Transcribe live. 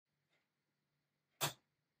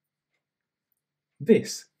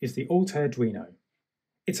This is the Altair-duino.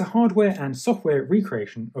 It's a hardware and software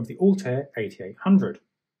recreation of the Altair 8800.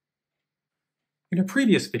 In a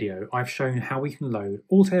previous video, I've shown how we can load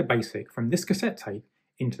Altair Basic from this cassette tape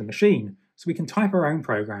into the machine so we can type our own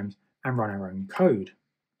programs and run our own code.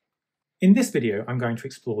 In this video, I'm going to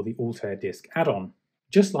explore the Altair Disk add-on.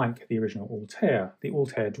 Just like the original Altair, the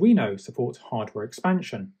Altair-duino supports hardware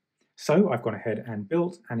expansion. So I've gone ahead and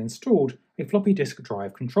built and installed a floppy disk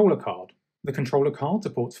drive controller card. The controller card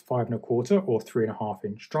supports 5¼ or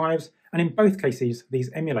 3.5-inch drives, and in both cases these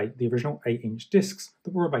emulate the original 8-inch disks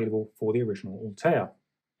that were available for the original Altair.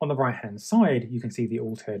 On the right-hand side you can see the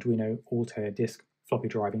Altair-duino Altair disk floppy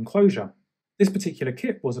drive enclosure. This particular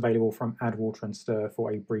kit was available from Adwater Stir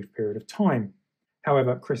for a brief period of time.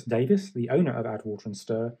 However, Chris Davis, the owner of Adwater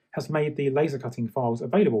Stir, has made the laser cutting files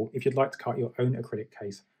available if you'd like to cut your own acrylic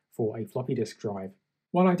case for a floppy disk drive.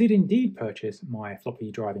 While I did indeed purchase my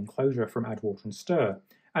floppy drive enclosure from Adwater Stir,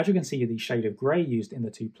 as you can see the shade of grey used in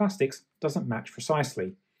the two plastics doesn't match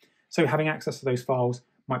precisely. So having access to those files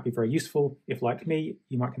might be very useful if, like me,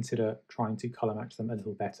 you might consider trying to colour match them a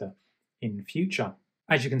little better in future.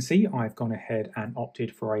 As you can see, I've gone ahead and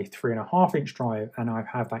opted for a 3.5-inch drive, and I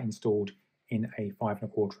have that installed in a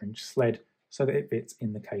 5¼ sled so that it fits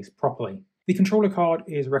in the case properly. The controller card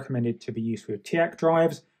is recommended to be used with TIAC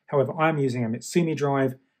drives. However, I'm using a Mitsumi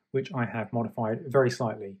drive, which I have modified very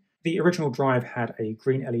slightly. The original drive had a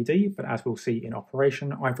green LED, but as we'll see in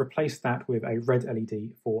operation, I've replaced that with a red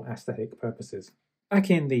LED for aesthetic purposes. Back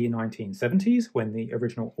in the 1970s, when the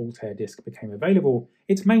original Altair disk became available,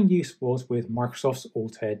 its main use was with Microsoft's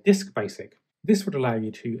Altair Disk Basic. This would allow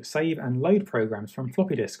you to save and load programs from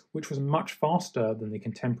floppy disk, which was much faster than the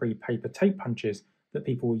contemporary paper tape punches that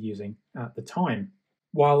people were using at the time.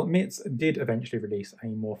 While MITS did eventually release a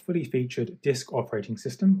more fully featured disk operating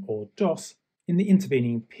system, or DOS, in the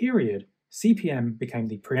intervening period, CP/M became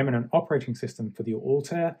the preeminent operating system for the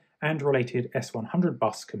Altair and related S100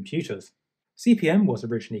 bus computers. CP/M was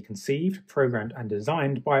originally conceived, programmed and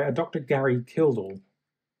designed by a Dr Gary Kildall.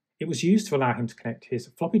 It was used to allow him to connect his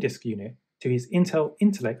floppy disk unit to his Intel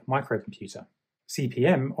Intellec microcomputer.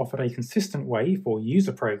 CP/M offered a consistent way for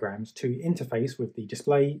user programs to interface with the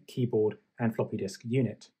display, keyboard, and floppy disk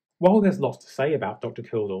unit. While there's lots to say about Dr.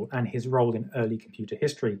 Kildall and his role in early computer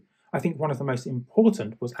history, I think one of the most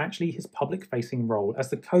important was actually his public-facing role as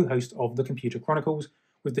the co-host of the Computer Chronicles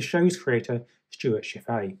with the show's creator, Stewart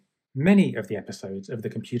Cheifet. Many of the episodes of the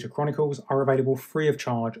Computer Chronicles are available free of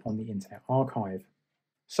charge on the Internet Archive.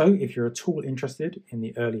 So if you're at all interested in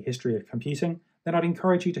the early history of computing, then I'd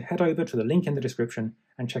encourage you to head over to the link in the description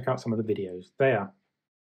and check out some of the videos there.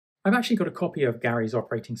 I've actually got a copy of Gary's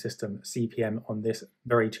operating system CP/M on this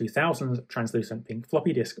very 2000s translucent pink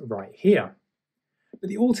floppy disk right here. But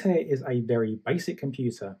the Altair is a very basic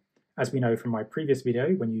computer. As we know from my previous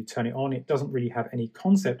video, when you turn it on, it doesn't really have any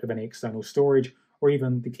concept of any external storage or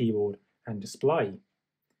even the keyboard and display.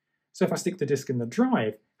 So if I stick the disk in the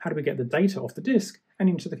drive, how do we get the data off the disk and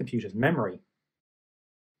into the computer's memory?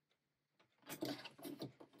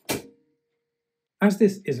 As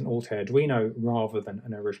this is an Altair-duino rather than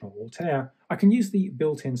an original Altair, I can use the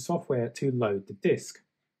built-in software to load the disk.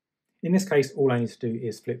 In this case, all I need to do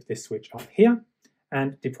is flip this switch up here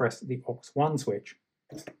and depress the aux1 switch.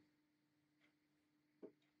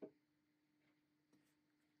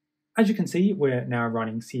 As you can see, we're now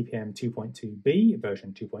running CP/M 2.2b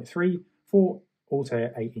version 2.3 for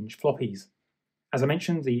Altair 8-inch floppies. As I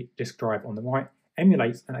mentioned, the disk drive on the right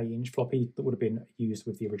emulates an 8-inch floppy that would have been used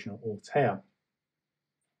with the original Altair.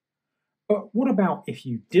 But what about if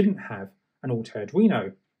you didn't have an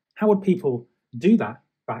Altair-duino? How would people do that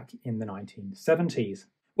back in the 1970s?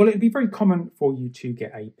 Well, it would be very common for you to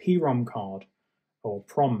get a PROM card, or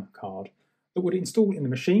PROM card, that would install in the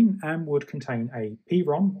machine and would contain a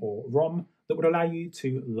PROM or ROM that would allow you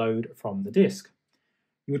to load from the disk.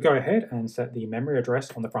 You would go ahead and set the memory address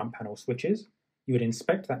on the front panel switches. You would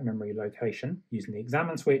inspect that memory location using the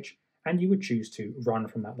examine switch, and you would choose to run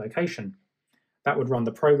from that location. That would run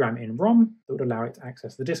the program in ROM that would allow it to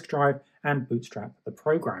access the disk drive and bootstrap the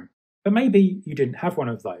program. But maybe you didn't have one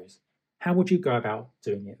of those. How would you go about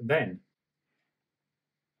doing it then?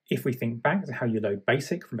 If we think back to how you load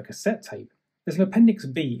BASIC from a cassette tape, there's an Appendix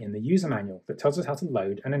B in the user manual that tells us how to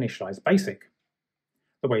load and initialize BASIC.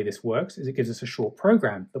 The way this works is it gives us a short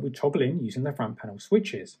program that we toggle in using the front panel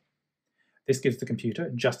switches. This gives the computer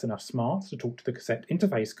just enough smarts to talk to the cassette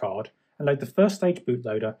interface card and load the first stage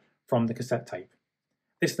bootloader from the cassette tape.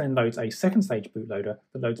 This then loads a second stage bootloader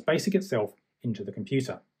that loads BASIC itself into the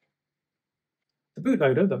computer. The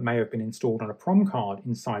bootloader that may have been installed on a PROM card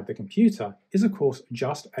inside the computer is of course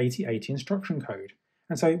just 8080 instruction code,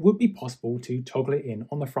 and so it would be possible to toggle it in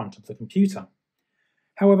on the front of the computer.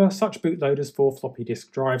 However, such bootloaders for floppy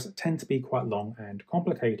disk drives tend to be quite long and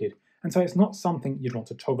complicated, and so it's not something you'd want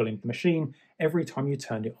to toggle into the machine every time you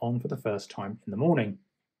turned it on for the first time in the morning.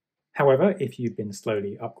 However, if you've been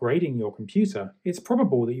slowly upgrading your computer, it's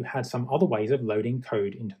probable that you had some other ways of loading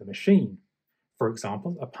code into the machine. For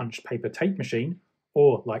example, a punch paper tape machine,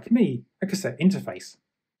 or, like me, a cassette interface.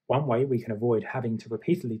 One way we can avoid having to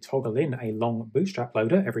repeatedly toggle in a long bootstrap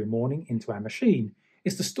loader every morning into our machine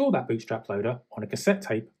is to store that bootstrap loader on a cassette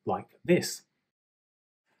tape like this.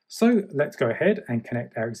 So let's go ahead and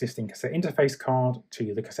connect our existing cassette interface card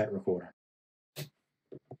to the cassette recorder.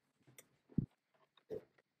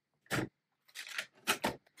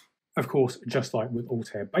 Of course, just like with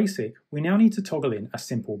Altair Basic, we now need to toggle in a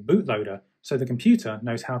simple bootloader so the computer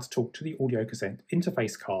knows how to talk to the audio cassette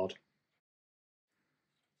interface card.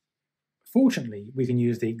 Fortunately, we can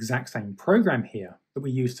use the exact same program here that we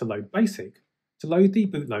used to load Basic to load the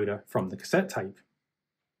bootloader from the cassette tape.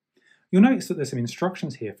 You'll notice that there's some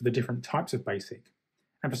instructions here for the different types of Basic,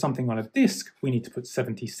 and for something on a disk we need to put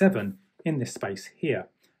 77 in this space here,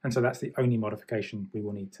 and so that's the only modification we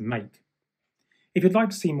will need to make. If you'd like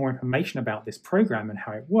to see more information about this program and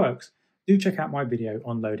how it works, do check out my video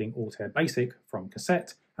on loading Altair Basic from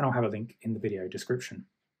cassette, and I'll have a link in the video description.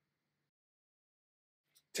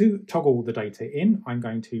 To toggle the data in, I'm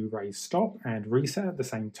going to raise stop and reset at the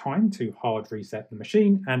same time to hard reset the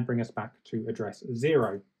machine and bring us back to address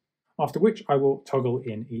 0, after which I will toggle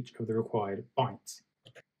in each of the required bytes.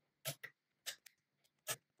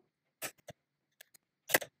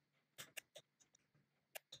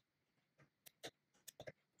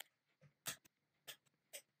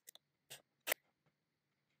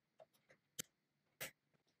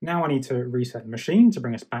 Now I need to reset the machine to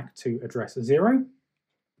bring us back to address 0.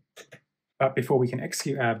 But before we can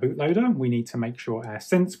execute our bootloader, we need to make sure our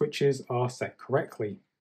sense switches are set correctly.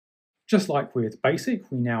 Just like with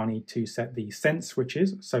Basic, we now need to set the sense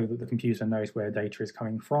switches so that the computer knows where data is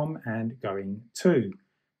coming from and going to.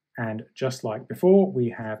 And just like before, we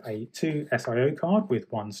have a 2 SIO card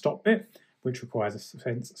with 1 stop bit, which requires a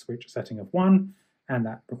sense switch setting of 1, and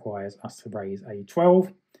that requires us to raise a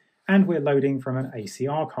 12. And we're loading from an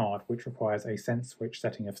ACR card, which requires a sense switch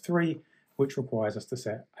setting of 3, which requires us to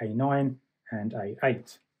set a 9 and a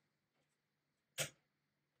 8.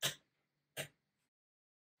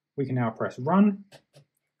 We can now press run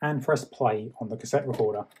and press play on the cassette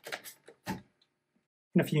recorder.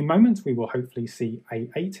 In a few moments we will hopefully see a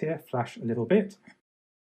 8 here flash a little bit.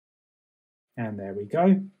 And there we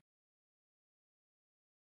go.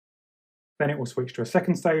 Then it will switch to a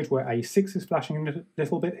second stage where a 6 is flashing a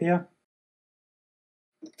little bit here.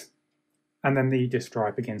 And then the disk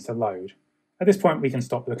drive begins to load. At this point we can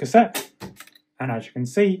stop the cassette, and as you can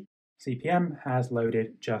see, CP/M has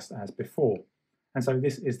loaded just as before. And so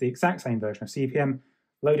this is the exact same version of CP/M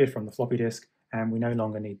loaded from the floppy disk, and we no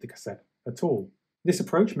longer need the cassette at all. This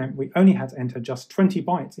approach meant we only had to enter just 20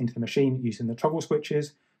 bytes into the machine using the toggle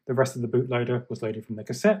switches. The rest of the bootloader was loaded from the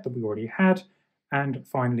cassette that we already had, and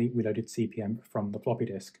finally we loaded CP/M from the floppy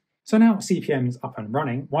disk. So now CP/M is up and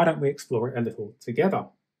running, why don't we explore it a little together?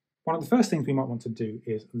 One of the first things we might want to do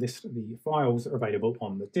is list the files that are available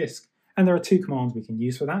on the disk. And there are 2 commands we can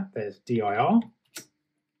use for that. There's dir,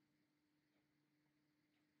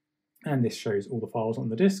 and this shows all the files on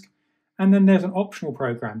the disk. And then there's an optional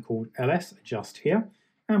program called ls just here,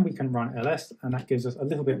 and we can run ls, and that gives us a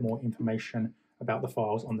little bit more information about the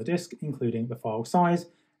files on the disk, including the file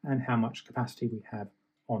size and how much capacity we have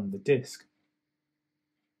on the disk.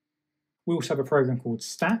 We also have a program called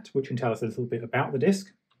stat, which can tell us a little bit about the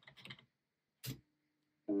disk.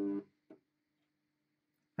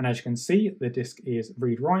 And as you can see, the disk is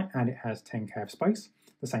read-write and it has 10 cav space,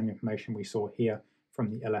 the same information we saw here from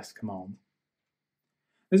the ls command.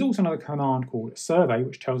 There's also another command called survey,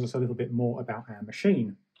 which tells us a little bit more about our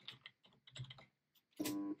machine.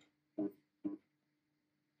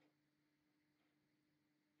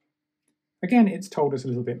 Again, it's told us a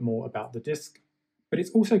little bit more about the disk, but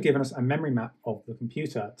it's also given us a memory map of the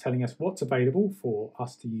computer, telling us what's available for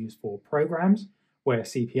us to use for programs, where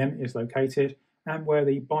CP/M is located, and where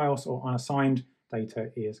the BIOS or unassigned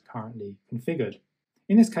data is currently configured.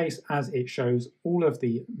 In this case, as it shows, all of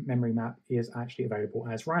the memory map is actually available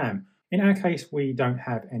as RAM. In our case, we don't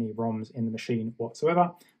have any ROMs in the machine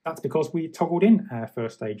whatsoever. That's because we toggled in our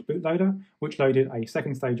first stage bootloader, which loaded a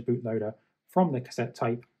second stage bootloader from the cassette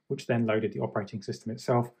tape, which then loaded the operating system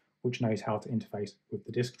itself, which knows how to interface with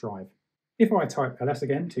the disk drive. If I type ls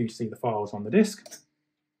again to see the files on the disk,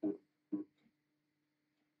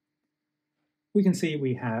 we can see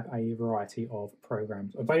we have a variety of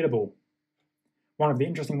programs available. One of the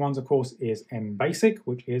interesting ones, of course, is MBasic,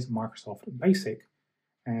 which is Microsoft Basic.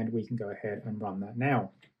 And we can go ahead and run that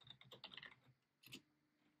now.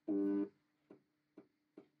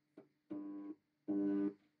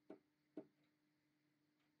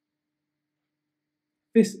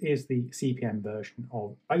 This is the CP/M version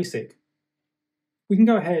of BASIC. We can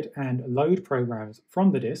go ahead and load programs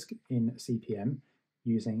from the disk in CP/M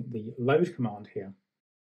using the load command here.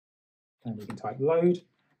 And we can type load,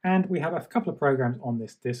 and we have a couple of programs on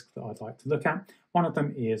this disk that I'd like to look at. One of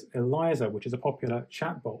them is Eliza, which is a popular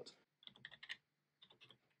chatbot.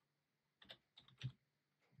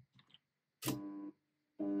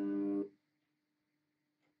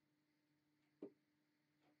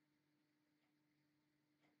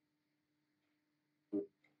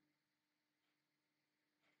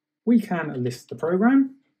 We can list the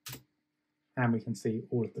program, and we can see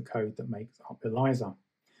all of the code that makes up Eliza.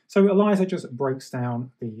 So Eliza just breaks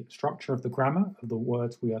down the structure of the grammar of the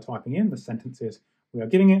words we are typing in, the sentences we are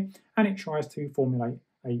giving it, and it tries to formulate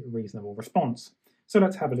a reasonable response. So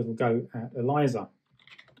let's have a little go at Eliza.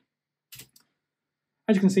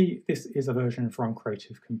 As you can see, this is a version from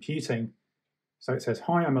Creative Computing. So it says,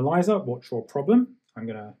 "Hi, I'm Eliza, what's your problem?" I'm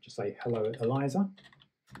going to just say, "Hello, Eliza."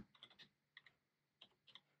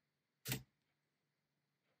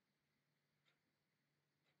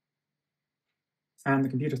 And the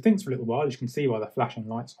computer thinks for a little while, as you can see by the flashing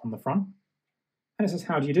lights on the front. And it says,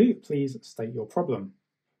 "How do you do? Please state your problem."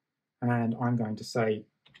 And I'm going to say,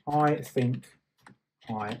 "I think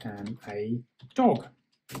I am a dog."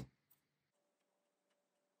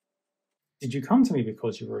 "Did you come to me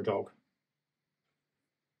because you were a dog?"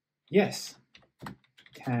 "Yes."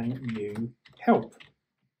 "Can you help?"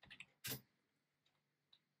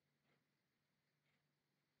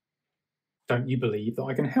 "Don't you believe that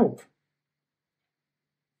I can help?"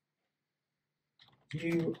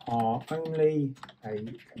 "You are only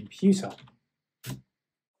a computer."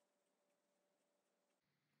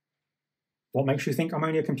 "What makes you think I'm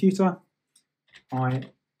only a computer?" Type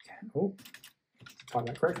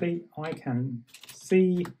that correctly. "I can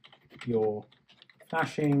see your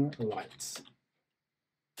flashing lights."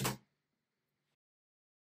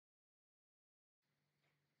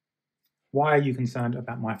 "Why are you concerned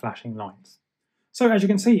about my flashing lights?" So as you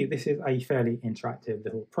can see, this is a fairly interactive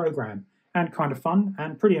little program, and kind of fun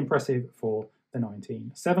and pretty impressive for the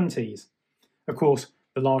 1970s. Of course,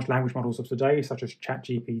 the large language models of today, such as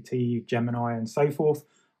ChatGPT, Gemini, and so forth,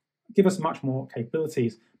 give us much more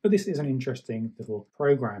capabilities, but this is an interesting little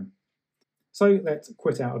program. So let's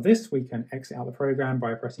quit out of this. We can exit out the program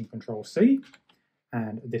by pressing Ctrl+C,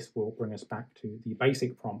 and this will bring us back to the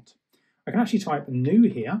basic prompt. I can actually type new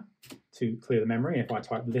here to clear the memory. If I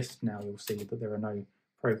type list now, you'll see that there are no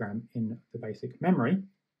program in the basic memory.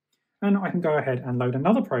 And I can go ahead and load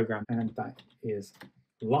another program, and that is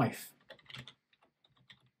life.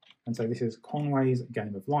 And so this is Conway's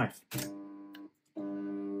Game of Life.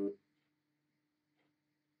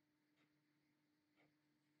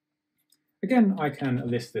 Again, I can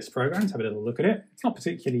list this program to have a little look at it. It's not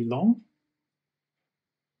particularly long.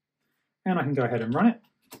 And I can go ahead and run it.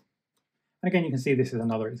 And again, you can see this is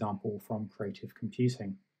another example from Creative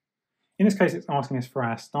Computing. In this case, it's asking us for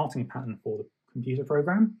our starting pattern for the computer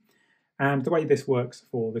program. And the way this works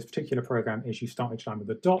for this particular program is you start each line with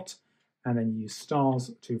a dot, and then you use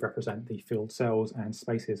stars to represent the filled cells and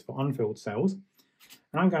spaces for unfilled cells.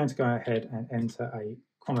 And I'm going to go ahead and enter a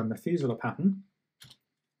common Methuselah pattern,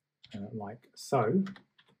 like so.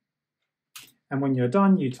 And when you're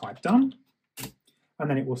done, you type done, and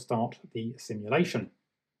then it will start the simulation.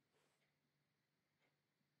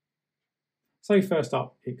 So first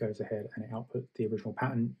up, it goes ahead and it outputs the original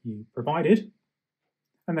pattern you provided,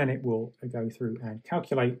 and then it will go through and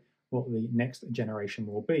calculate what the next generation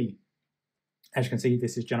will be. As you can see,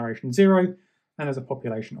 this is generation 0, and there's a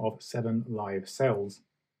population of 7 live cells.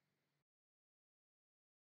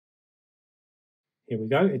 Here we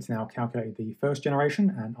go, it's now calculated the first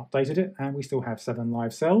generation and updated it, and we still have 7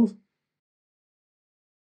 live cells.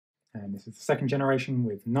 And this is the second generation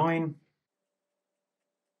with 9.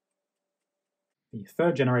 The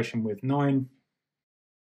third generation with 9.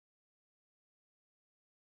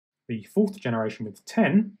 The fourth generation with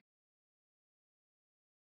 10.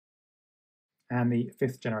 And the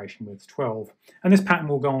fifth generation with 12. And this pattern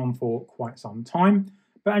will go on for quite some time,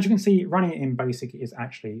 but as you can see, running it in BASIC is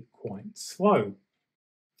actually quite slow.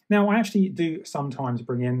 Now, I actually do sometimes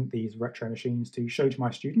bring in these retro machines to show to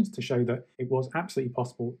my students, to show that it was absolutely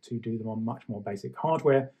possible to do them on much more basic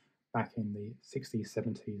hardware back in the 60s,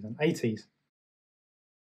 70s, and 80s.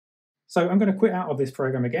 So I'm going to quit out of this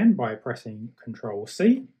program again by pressing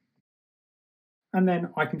Ctrl+C. And then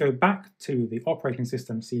I can go back to the operating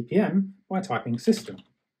system CPM by typing system.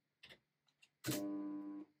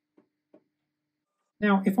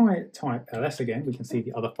 Now, if I type ls again, we can see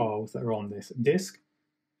the other files that are on this disk.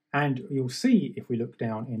 And you'll see, if we look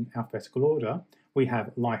down in alphabetical order, we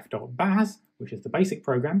have life.baz, which is the basic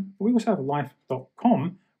program, but we also have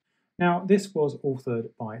life.com. Now, this was authored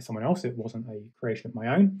by someone else, it wasn't a creation of my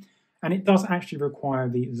own, and it does actually require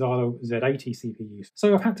the Zilog Z80 CPU.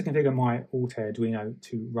 So I've had to configure my Altair-duino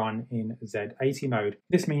to run in Z80 mode.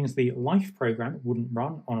 This means the life program wouldn't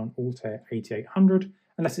run on an Altair 8800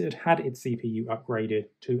 unless it had its CPU upgraded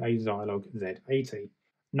to a Zilog Z80.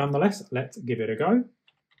 Nonetheless, let's give it a go.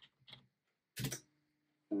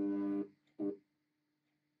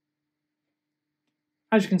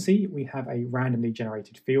 As you can see, we have a randomly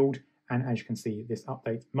generated field, and as you can see, this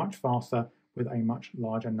updates much faster with a much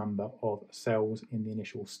larger number of cells in the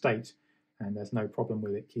initial state, and there's no problem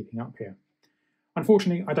with it keeping up here.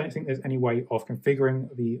 Unfortunately, I don't think there's any way of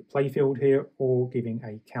configuring the play field here or giving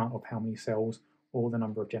a count of how many cells or the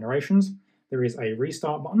number of generations. There is a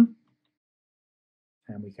restart button,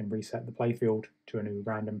 and we can reset the play field to a new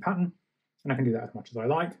random pattern, and I can do that as much as I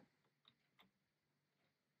like.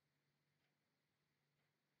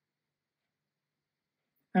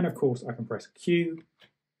 And of course, I can press Q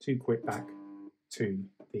to quit back to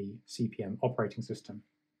the CPM operating system.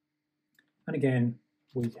 And again,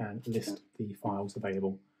 we can list the files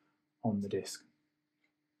available on the disk.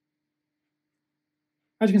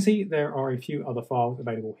 As you can see, there are a few other files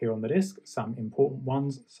available here on the disk, some important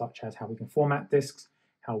ones, such as how we can format disks,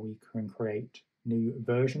 how we can create new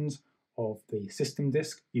versions of the system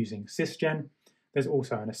disk using sysgen. There's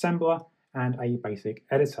also an assembler and a basic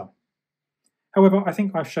editor. However, I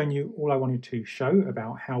think I've shown you all I wanted to show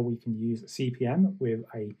about how we can use CPM with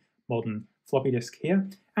a modern floppy disk here,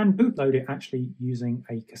 and bootload it actually using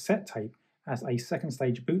a cassette tape as a second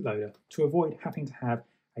stage bootloader to avoid having to have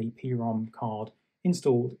a PROM card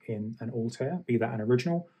installed in an Altair, be that an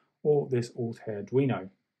original or this Altair-duino.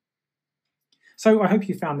 So I hope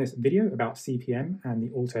you found this video about CPM and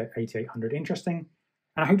the Altair 8800 interesting,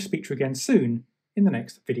 and I hope to speak to you again soon in the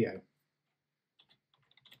next video.